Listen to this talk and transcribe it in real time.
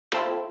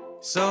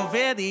So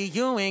really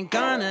you ain't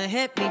gonna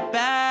hit me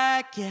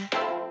back, yeah.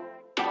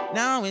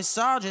 Now it's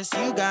all just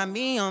you got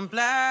me on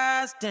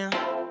blast, damn.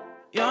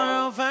 You're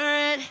over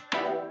it,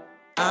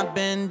 I've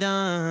been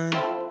done.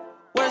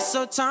 We're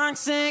so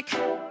toxic,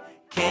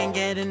 can't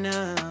get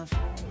enough.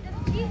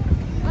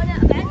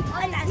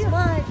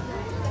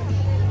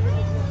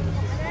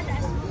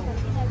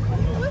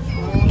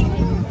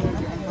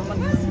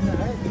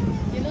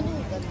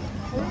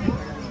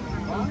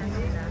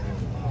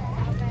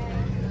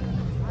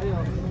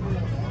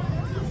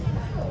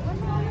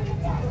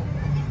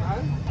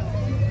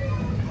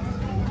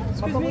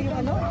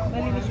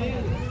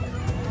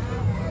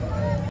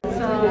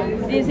 So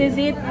this is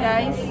it,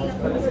 guys.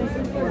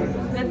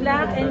 Good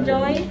luck,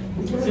 enjoy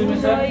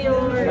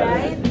your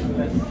ride.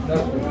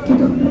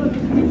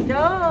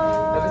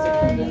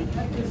 Enjoy!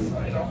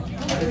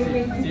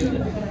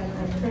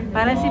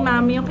 Para si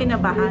Mami yung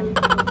kinabahan.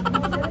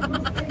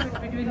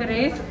 Between the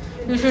race,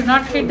 you should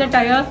not hit the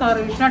tires or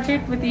you should not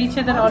hit with each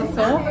other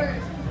also.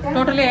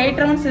 Totally 8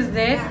 rounds is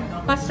there.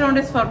 First round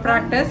is for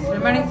practice,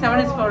 remaining 7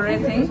 is for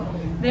racing.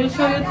 They will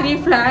show you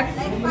 3 flags.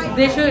 If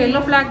they show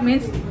yellow flag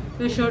means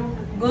you should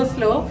go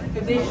slow.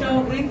 If they show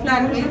green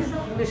flag means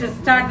you should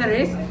start the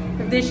race.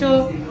 If they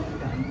show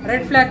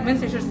red flag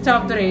means you should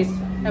stop the race.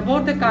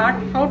 About the car,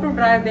 how to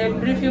drive, they will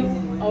brief you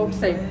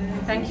outside.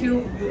 Thank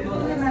you.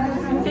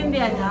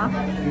 Intindihan niya?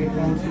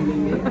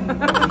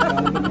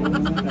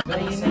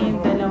 Ayun na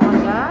yung dalawa,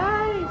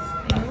 guys.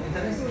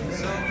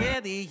 So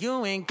really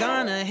you ain't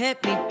gonna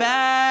hit me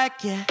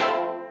back, yeah.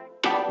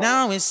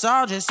 Now it's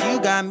all just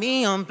you got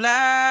me on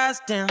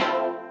blast, damn.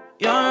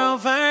 You're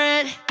over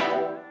it,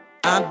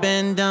 I've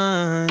been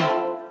done.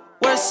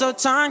 We're so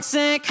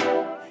toxic,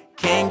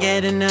 can't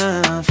get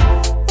enough.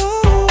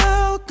 Ooh,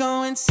 I'll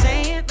go and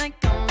say it like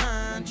a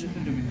mantra.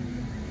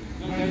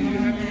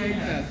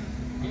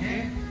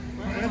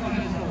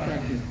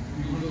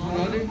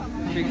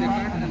 Take the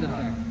card and the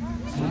track.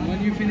 So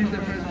when you finish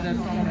the first, that's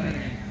all.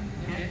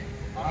 Okay?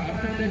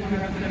 After that, you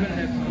have 7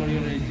 laps for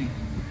your racing.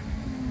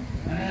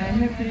 And I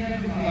have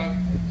taken the flag.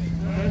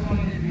 First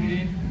one is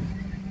green.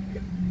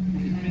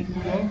 It means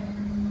go.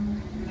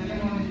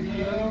 Second one is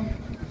yellow.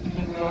 It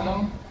means slow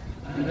down.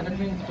 And that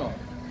means stop.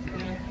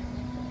 Okay?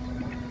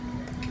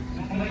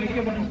 Make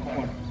your button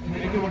forward.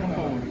 Make your button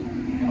forward.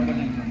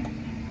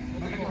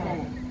 Make it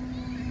forward.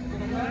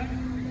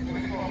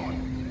 Make it forward.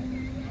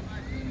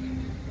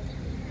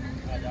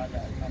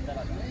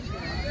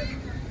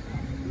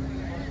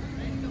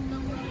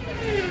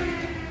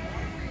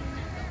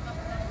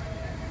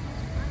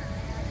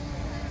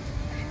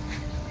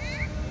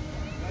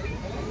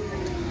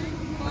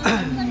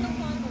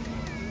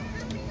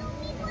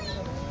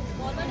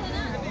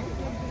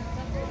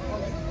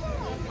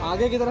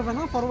 आगे की तरफ है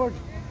ना forward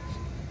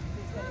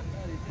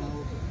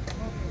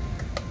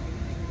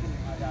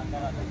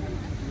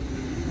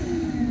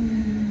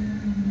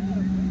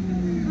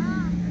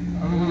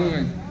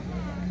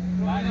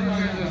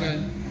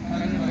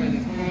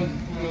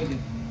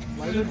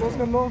close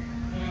कर लो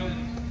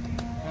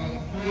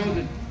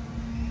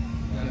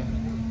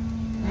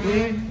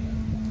 3,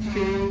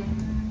 2,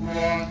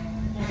 1,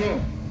 go.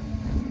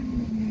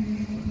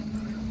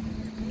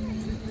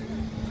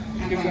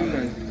 Keep going,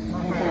 guys.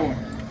 Move forward.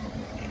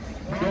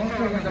 Don't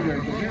step on the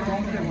brake, okay?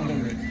 Don't step on the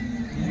brake.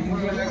 You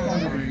move your legs on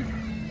the brake.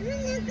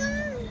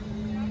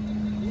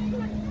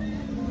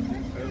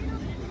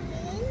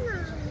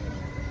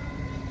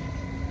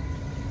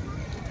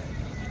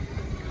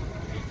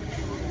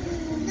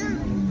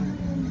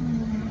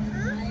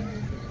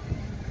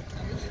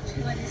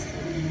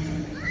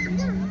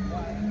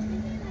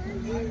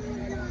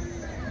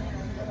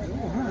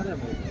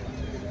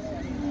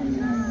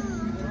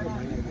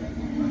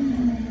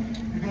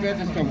 You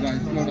better stop,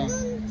 guys. Slow down.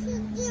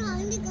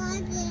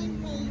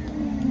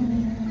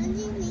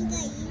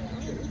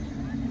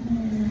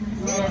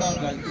 Slow down,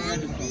 guys. You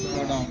better stop.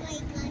 Slow down.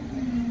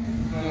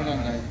 Slow down,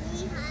 guys.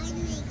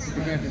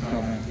 You better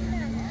stop.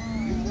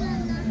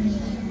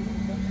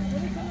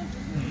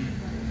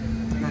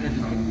 You better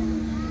stop.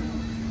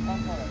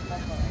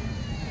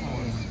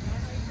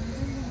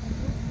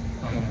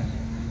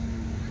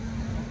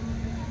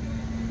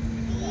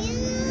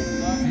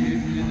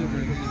 Release the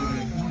brake.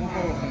 Move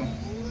forward.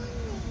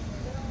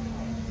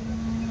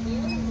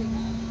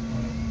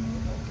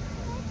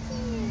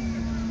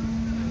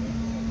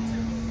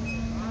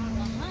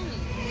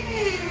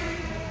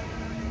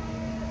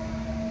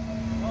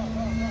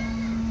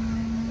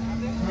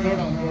 Slow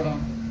down, slow down.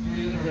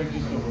 Release the brake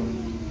just over.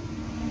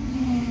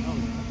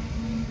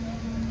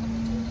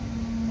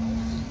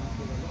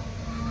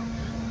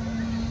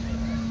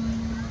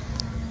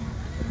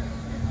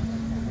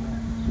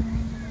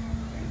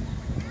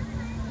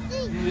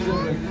 Release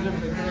the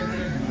brake,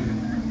 brake.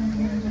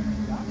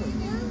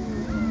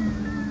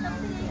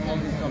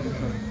 Stop.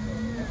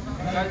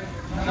 Guys,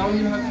 now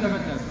you have 7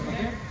 laps,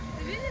 okay?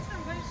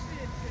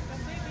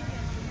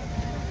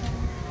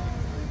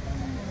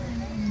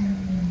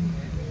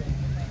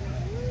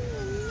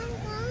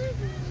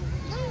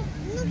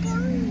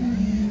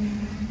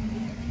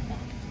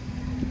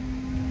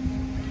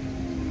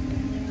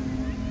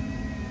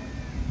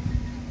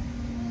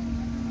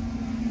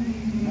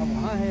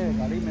 वहाँ है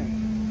गाड़ी में,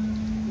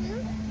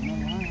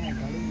 वहाँ है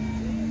गाड़ी में।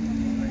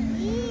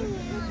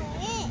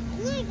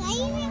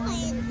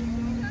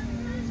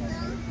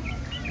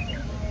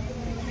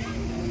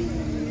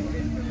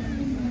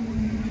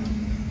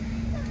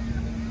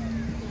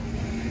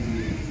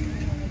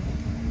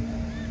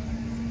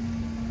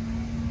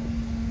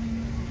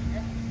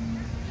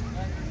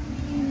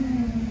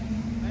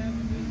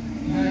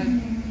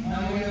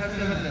 Now we have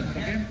 7 laps,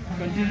 okay?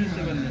 Continue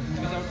 7 laps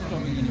without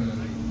stopping anywhere.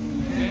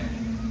 Okay?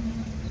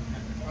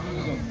 Here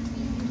we go.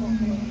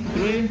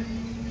 3,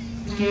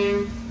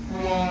 2,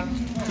 1,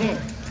 go!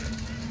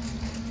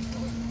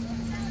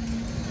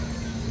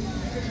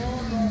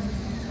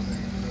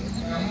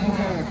 Now move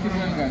forward, keep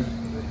going guys.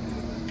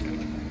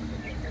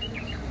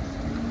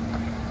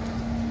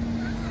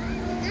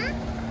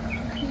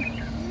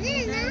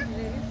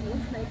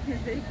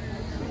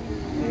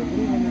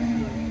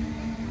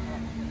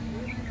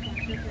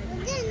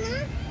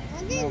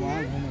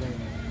 वहाँ घूम रहे हैं।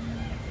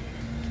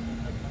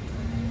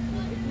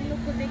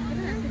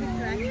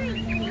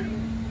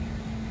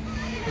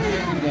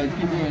 Guys,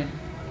 keep going.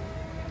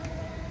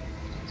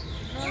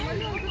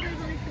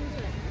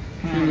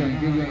 Keep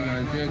going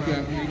guys. Be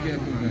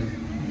careful guys.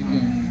 Keep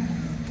going.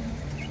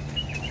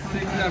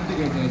 6 laps to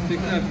go guys,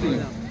 6 laps to go.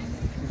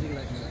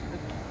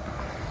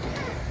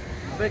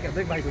 Break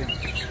भाई कोई।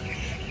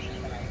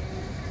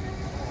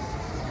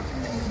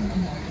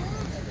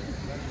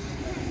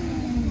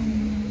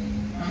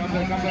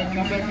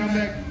 Come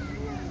back.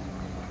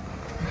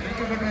 Make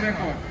your button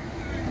record.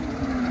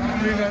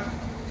 Come river.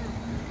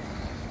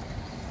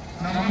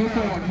 Now move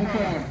forward.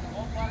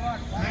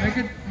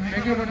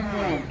 Make your button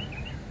forward.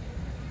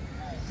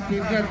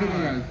 6 laps to go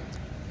guys.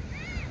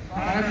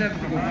 5 laps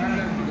to go.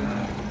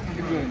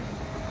 Keep going.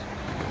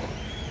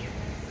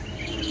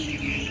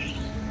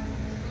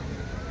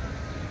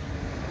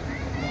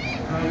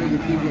 Very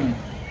good, keep going.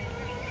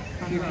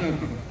 6 laps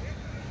to go.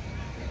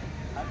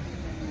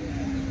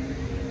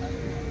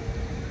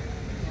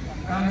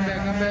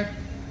 Come back.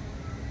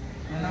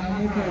 Now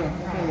move forward.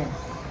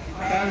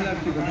 5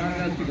 laps to go,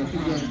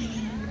 keep going.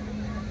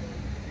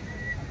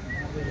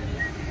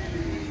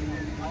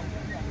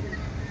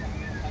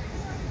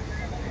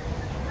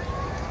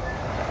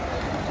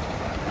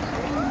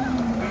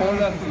 Four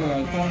laps to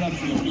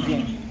go, keep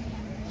going.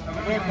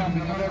 Avoid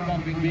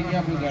bumping, be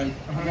careful guys,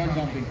 avoid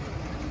bumping.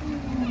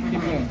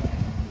 Keep going.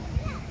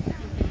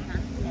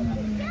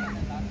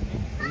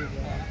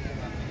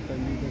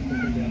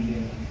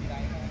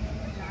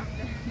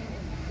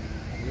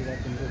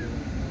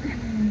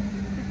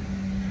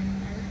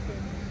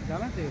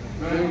 जाना चाहिए।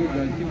 Very good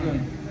guys, keep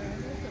going.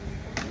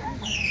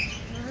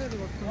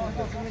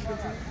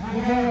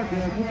 Move forward.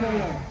 Move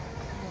forward.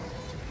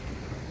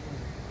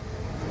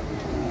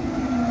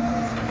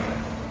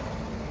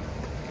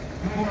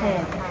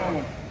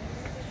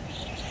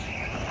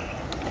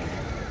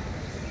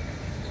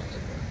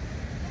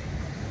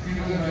 Keep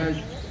going guys.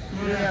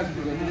 3 laps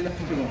to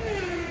go.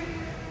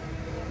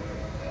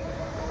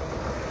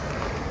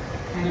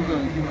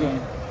 Keep going.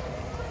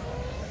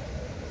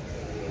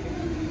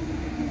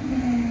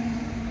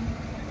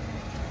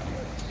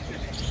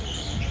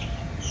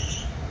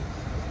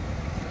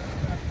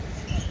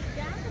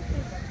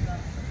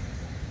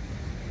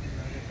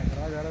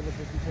 जा रहा तो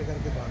पीछे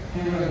करके भाग।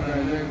 Keep going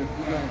guys, very good.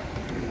 Keep going.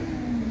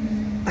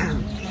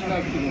 2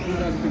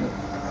 laps to go.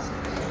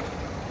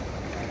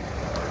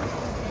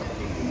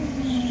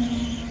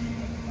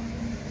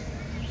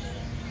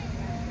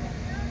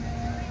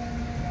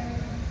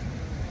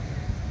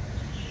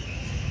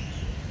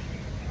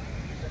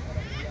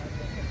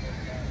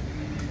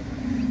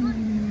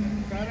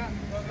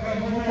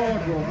 Move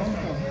forward, bro. Don't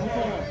stop. Move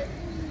forward.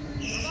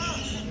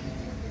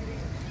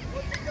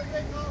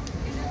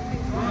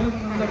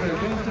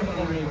 Don't step on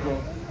the brake, bro.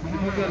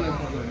 Move your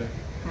left on the brake.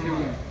 Keep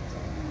going.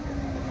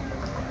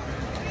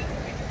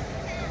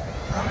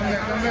 Come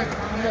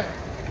back.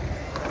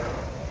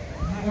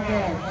 Move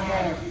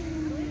forward.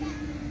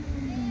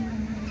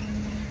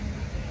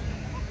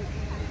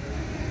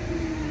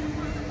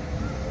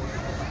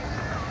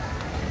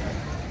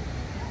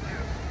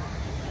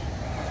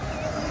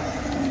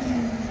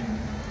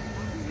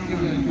 Keep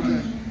going.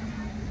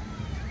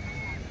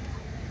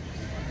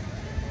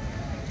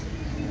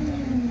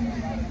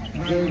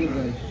 Very good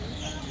guys.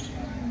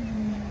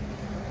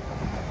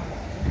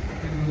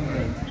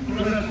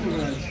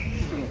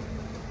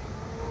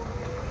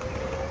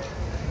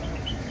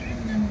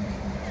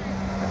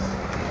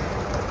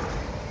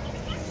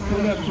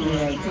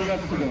 Two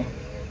laps to go.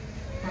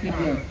 Keep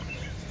going.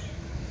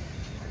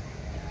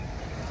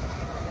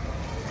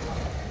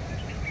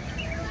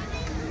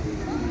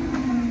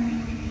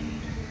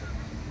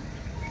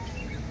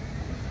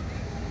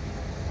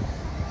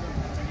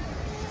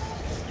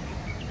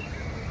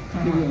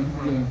 Keep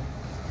going.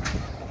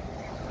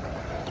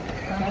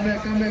 Come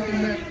back.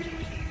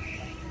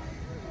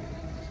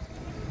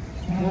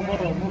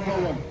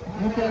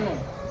 Move forward.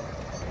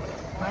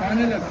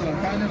 Final lap.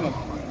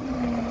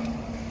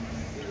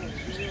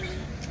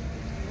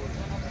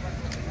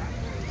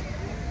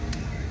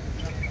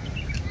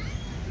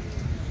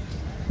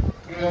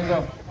 Goes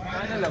up.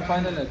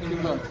 Final lap. Keep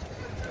going.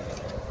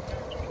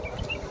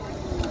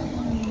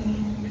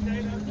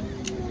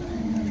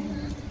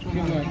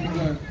 Keep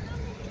going.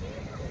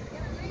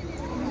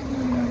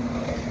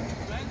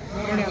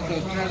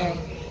 Slow down.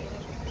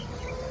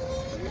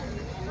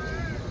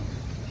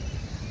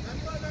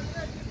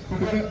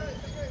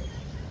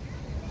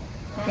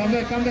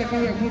 Come back.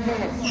 Move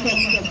forward.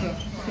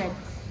 Stop.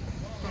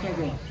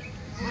 Bro.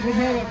 Move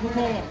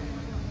forward.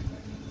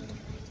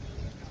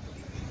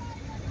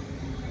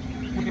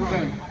 Keep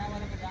going.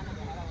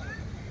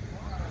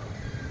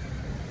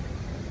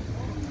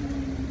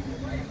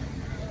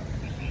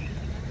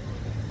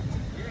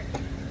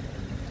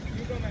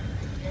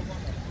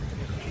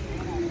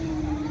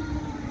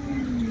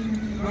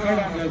 Slow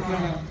down.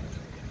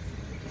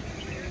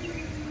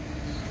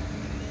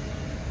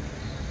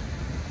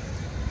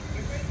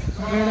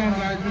 Slow down,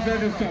 guys. We got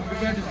to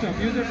stop.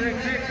 Use the brake.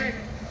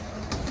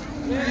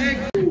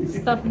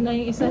 Stop na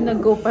yung isa,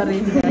 nag-go pa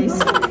rin, guys.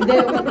 Hindi,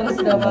 matras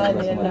naman.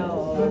 Yan na,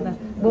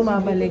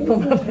 bumabalik.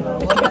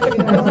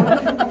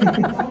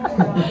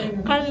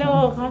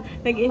 Kaloka.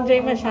 Nag-enjoy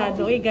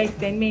masyado. Uy, guys,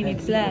 10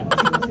 minutes lang.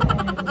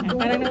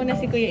 Parang nauna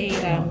si Kuya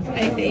Aram.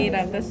 Ay, si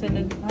Aram. Tapos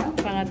sunod,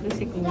 pangatlo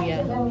si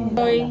Kuya.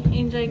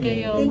 Enjoy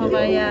kayo,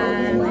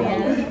 kabayan.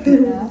 Ayan.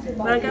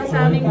 Welcome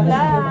sa aming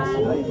vlog.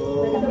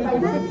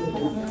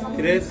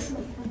 Chris?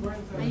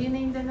 Ayun na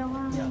yung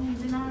dalawang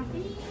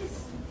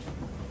dinapis.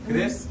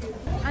 Chris?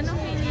 Anong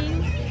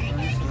feeling?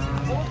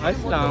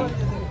 Ayos lang.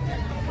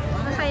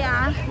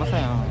 Masaya?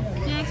 Masaya.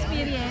 Yung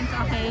experience,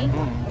 okay?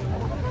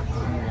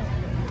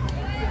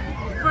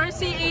 First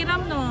si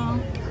Aram,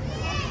 no?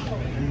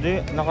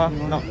 Hindi,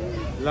 na-meta.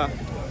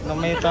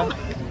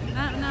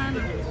 Ano?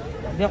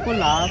 Hindi ako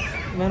last.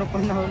 Meron pa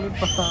nahulog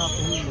pa sa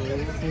akin.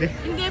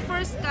 Hindi,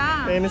 first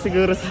ka. Kaya na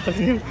siguro sa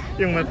akin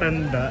yung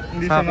matanda.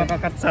 Hindi siya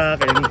makakat sa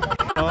akin.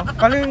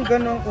 Kala yung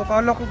gano'n ko.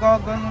 Kala ko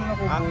gaganon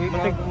ako.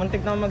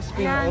 Muntik na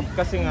mag-spin off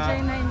kasi nga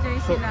Enjoy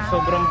sila.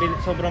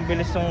 sobrang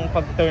bilis yung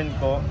pag-turn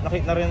ko.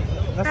 Nakita rin.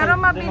 Pero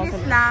mabilis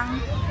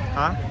lang.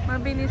 Ha?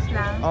 Mabilis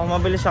lang. Oo,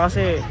 mabilis siya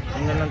kasi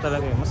yun lang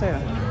talaga. Masaya.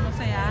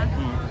 Masaya.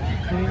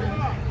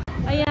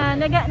 Ayan,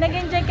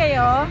 nag-enjoy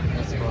kayo?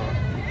 Yes po.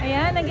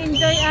 Ayan,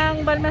 nag-enjoy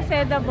ang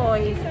Balmaceda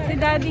boys. Si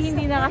Daddy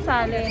hindi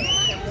nakasali.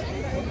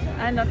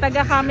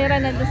 Taga-camera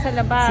na doon sa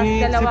labas.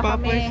 Dalawa si Papa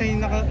kami. siya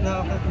yung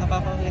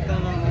nakakakita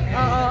ng...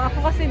 Oo,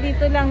 ako kasi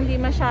dito lang, di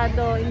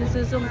masyado.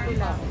 Inususum ko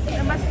lang.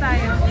 Labas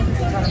tayo.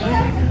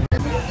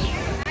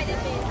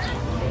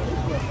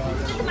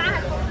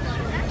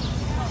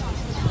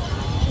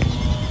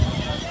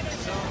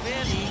 So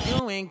really,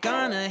 you ain't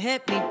gonna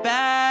hit me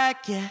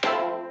back, yeah.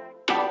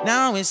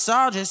 Now it's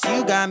all just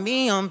you got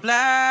me on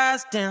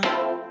blast, damn.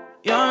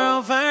 You're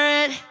over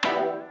it,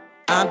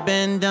 I've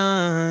been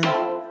done.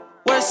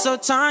 We're so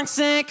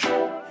toxic,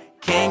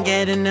 can't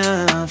get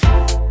enough.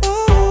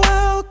 Ooh,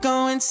 I'll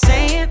go and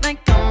say it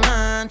like a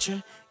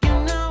mantra. You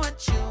know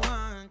what you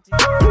want.